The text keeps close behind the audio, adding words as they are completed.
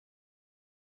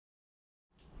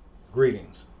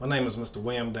Greetings, my name is Mr.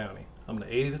 William Downey. I'm the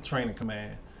 80th Training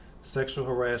Command, Sexual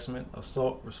Harassment,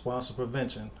 Assault Response and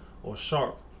Prevention, or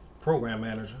SHARP, Program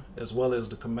Manager, as well as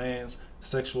the Command's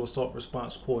Sexual Assault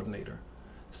Response Coordinator.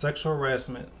 Sexual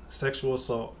harassment, sexual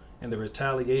assault, and the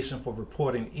retaliation for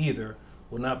reporting either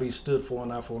will not be stood for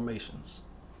in our formations.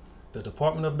 The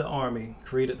Department of the Army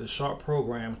created the SHARP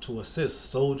program to assist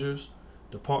soldiers,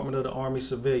 Department of the Army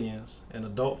civilians, and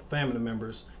adult family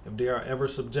members if they are ever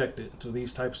subjected to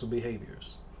these types of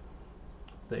behaviors.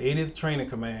 The 80th Training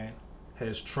Command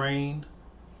has trained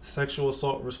sexual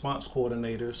assault response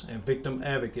coordinators and victim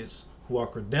advocates who are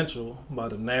credentialed by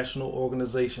the National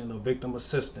Organization of Victim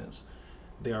Assistance.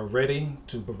 They are ready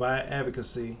to provide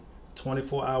advocacy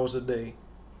 24 hours a day,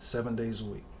 7 days a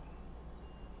week.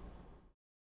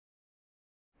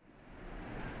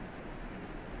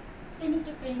 Hey,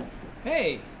 Mr. Fink.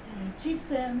 Hey. Chief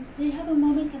Sims, do you have a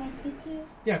moment can I speak to you?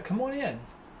 Yeah, come on in.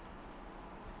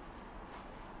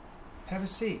 Have a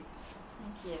seat.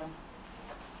 Thank you.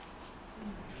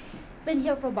 Been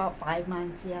here for about 5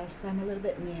 months, yes. I'm a little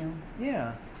bit new.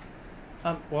 Yeah.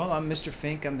 Well, I'm Mr.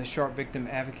 Fink. I'm the SHARP Victim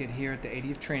Advocate here at the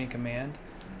 80th Training Command.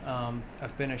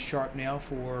 I've been a SHARP now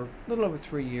for a little over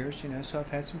 3 years, so I've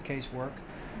had some casework.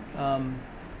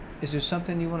 Is there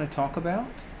something you want to talk about?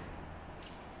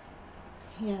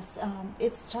 Yes,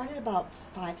 it started about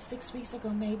 5-6 weeks ago,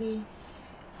 maybe.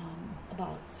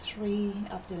 About 3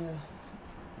 of the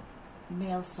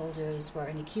male soldiers were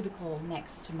in a cubicle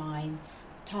next to mine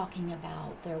talking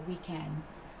about their weekend.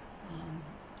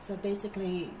 So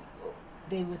basically,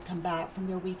 they would come back from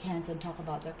their weekends and talk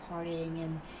about their partying,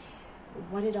 and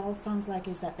what it all sounds like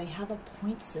is that they have a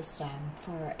point system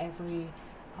for every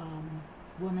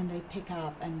woman they pick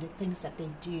up and the things that they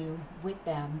do with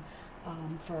them.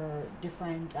 For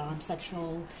different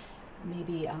sexual,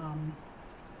 maybe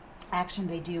action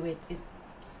they do, it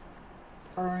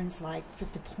earns like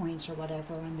 50 points or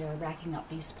whatever, and they're racking up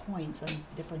these points and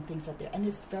different things that they're, and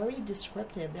it's very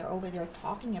descriptive. They're over there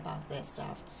talking about this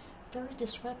stuff, very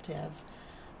descriptive.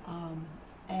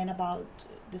 And about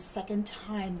the second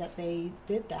time that they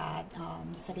did that,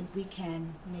 the second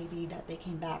weekend maybe that they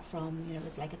came back from, it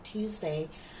was like a Tuesday,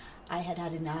 I had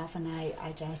had enough, and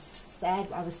I just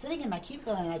said, I was sitting in my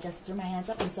cubicle, and I just threw my hands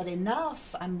up and said,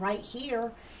 enough, I'm right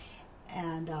here.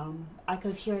 And I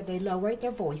could hear they lowered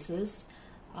their voices.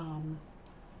 I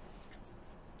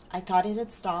thought it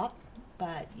had stopped,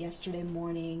 but yesterday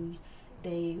morning,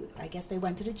 I guess they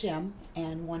went to the gym,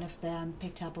 and one of them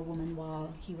picked up a woman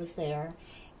while he was there,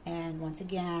 and once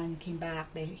again came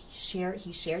back.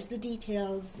 He shares the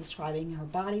details, describing her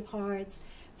body parts.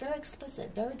 Very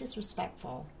explicit, very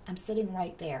disrespectful. I'm sitting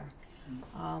right there.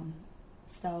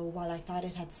 So while I thought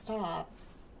it had stopped,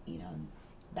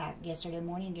 back yesterday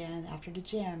morning again after the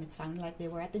gym, it sounded like they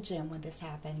were at the gym when this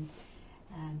happened,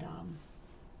 and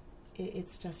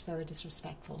it's just very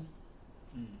disrespectful.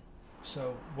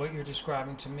 So what you're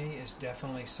describing to me is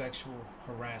definitely sexual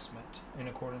harassment in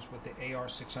accordance with the AR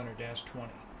 600-20.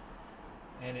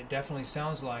 And it definitely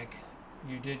sounds like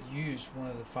you did use one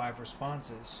of the 5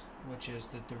 responses, which is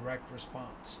the direct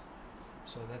response.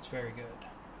 So that's very good.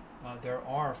 There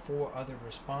are 4 other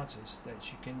responses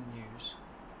that you can use.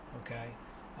 Okay,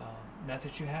 not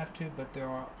that you have to, but there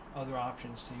are other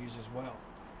options to use as well.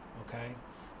 Okay,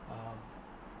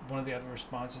 one of the other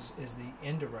responses is the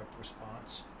indirect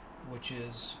response, which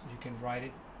is you can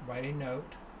write a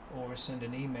note or send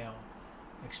an email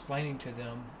explaining to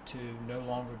them to no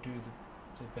longer do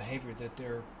the behavior that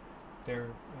they're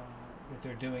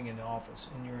doing in the office,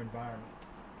 in your environment.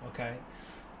 Okay,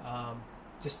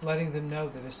 just letting them know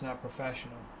that it's not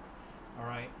professional, all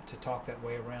right, to talk that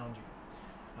way around you.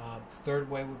 The third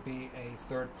way would be a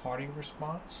third-party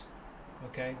response,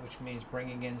 okay, which means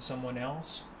bringing in someone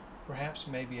else, perhaps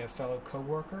maybe a fellow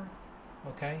coworker.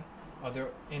 Okay, is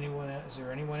there anyone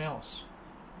else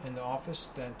in the office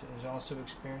that is also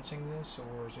experiencing this,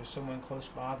 or is there someone close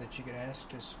by that you could ask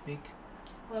to speak?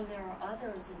 Well, there are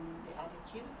others in the other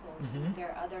cubicles. Mm-hmm. There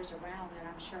are others around, and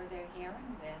I'm sure they're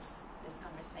hearing this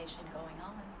conversation going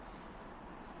on.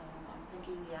 So I'm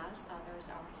thinking, yes, others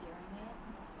are hearing it.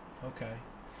 Okay.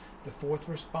 The fourth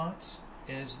response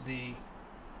is the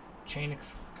chain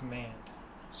of command.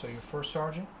 So your first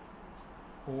sergeant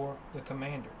or the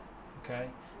commander,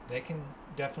 okay? They can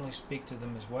definitely speak to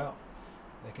them as well.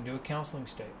 They can do a counseling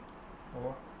statement,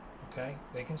 or, okay,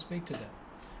 they can speak to them.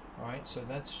 All right, so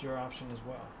that's your option as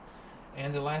well.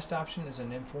 And the last option is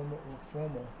an informal or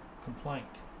formal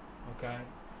complaint, okay?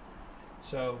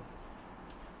 So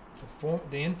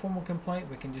the informal complaint,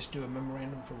 we can just do a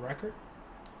memorandum for record,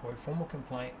 or a formal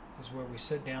complaint is where we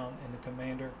sit down and the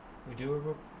commander, we do a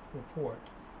report,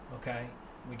 okay,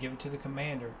 We give it to the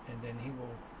commander, and then he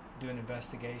will do an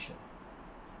investigation.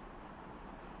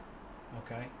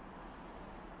 Okay?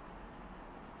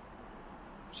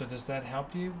 So does that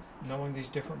help you, knowing these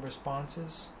different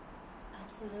responses?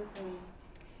 Absolutely.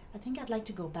 I think I'd like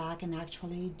to go back and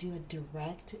actually do a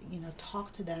direct,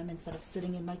 talk to them instead of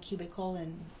sitting in my cubicle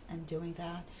and doing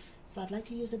that. So I'd like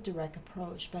to use a direct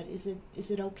approach, but is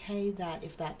it okay that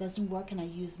if that doesn't work and I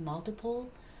use multiple,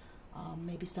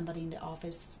 maybe somebody in the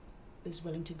office is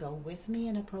willing to go with me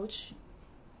and approach?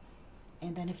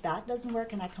 And then if that doesn't work,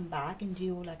 can I come back and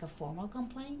do like a formal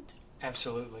complaint?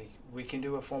 Absolutely. We can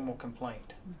do a formal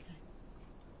complaint. Okay.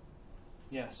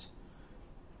 Yes.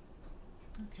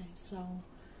 Okay, so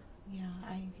yeah,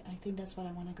 I think that's what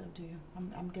I want to go do.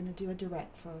 I'm going to do a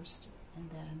direct first, and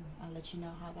then I'll let you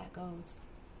know how that goes.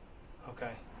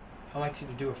 Okay. I'd like you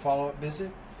to do a follow-up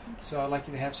visit. So I'd like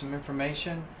you to have some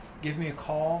information. Give me a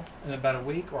call in about a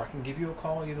week, or I can give you a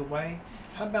call either way.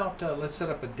 How about let's set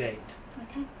up a date?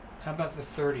 Okay. How about the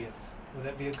 30th? Would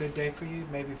that be a good day for you?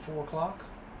 Maybe 4 o'clock?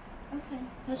 Okay,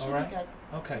 that should All right. be good.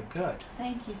 Okay, good.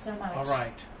 Thank you so much. All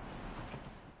right.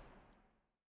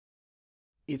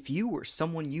 If you or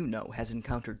someone you know has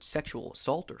encountered sexual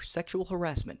assault or sexual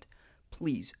harassment,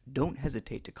 please don't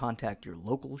hesitate to contact your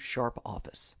local SHARP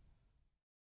office.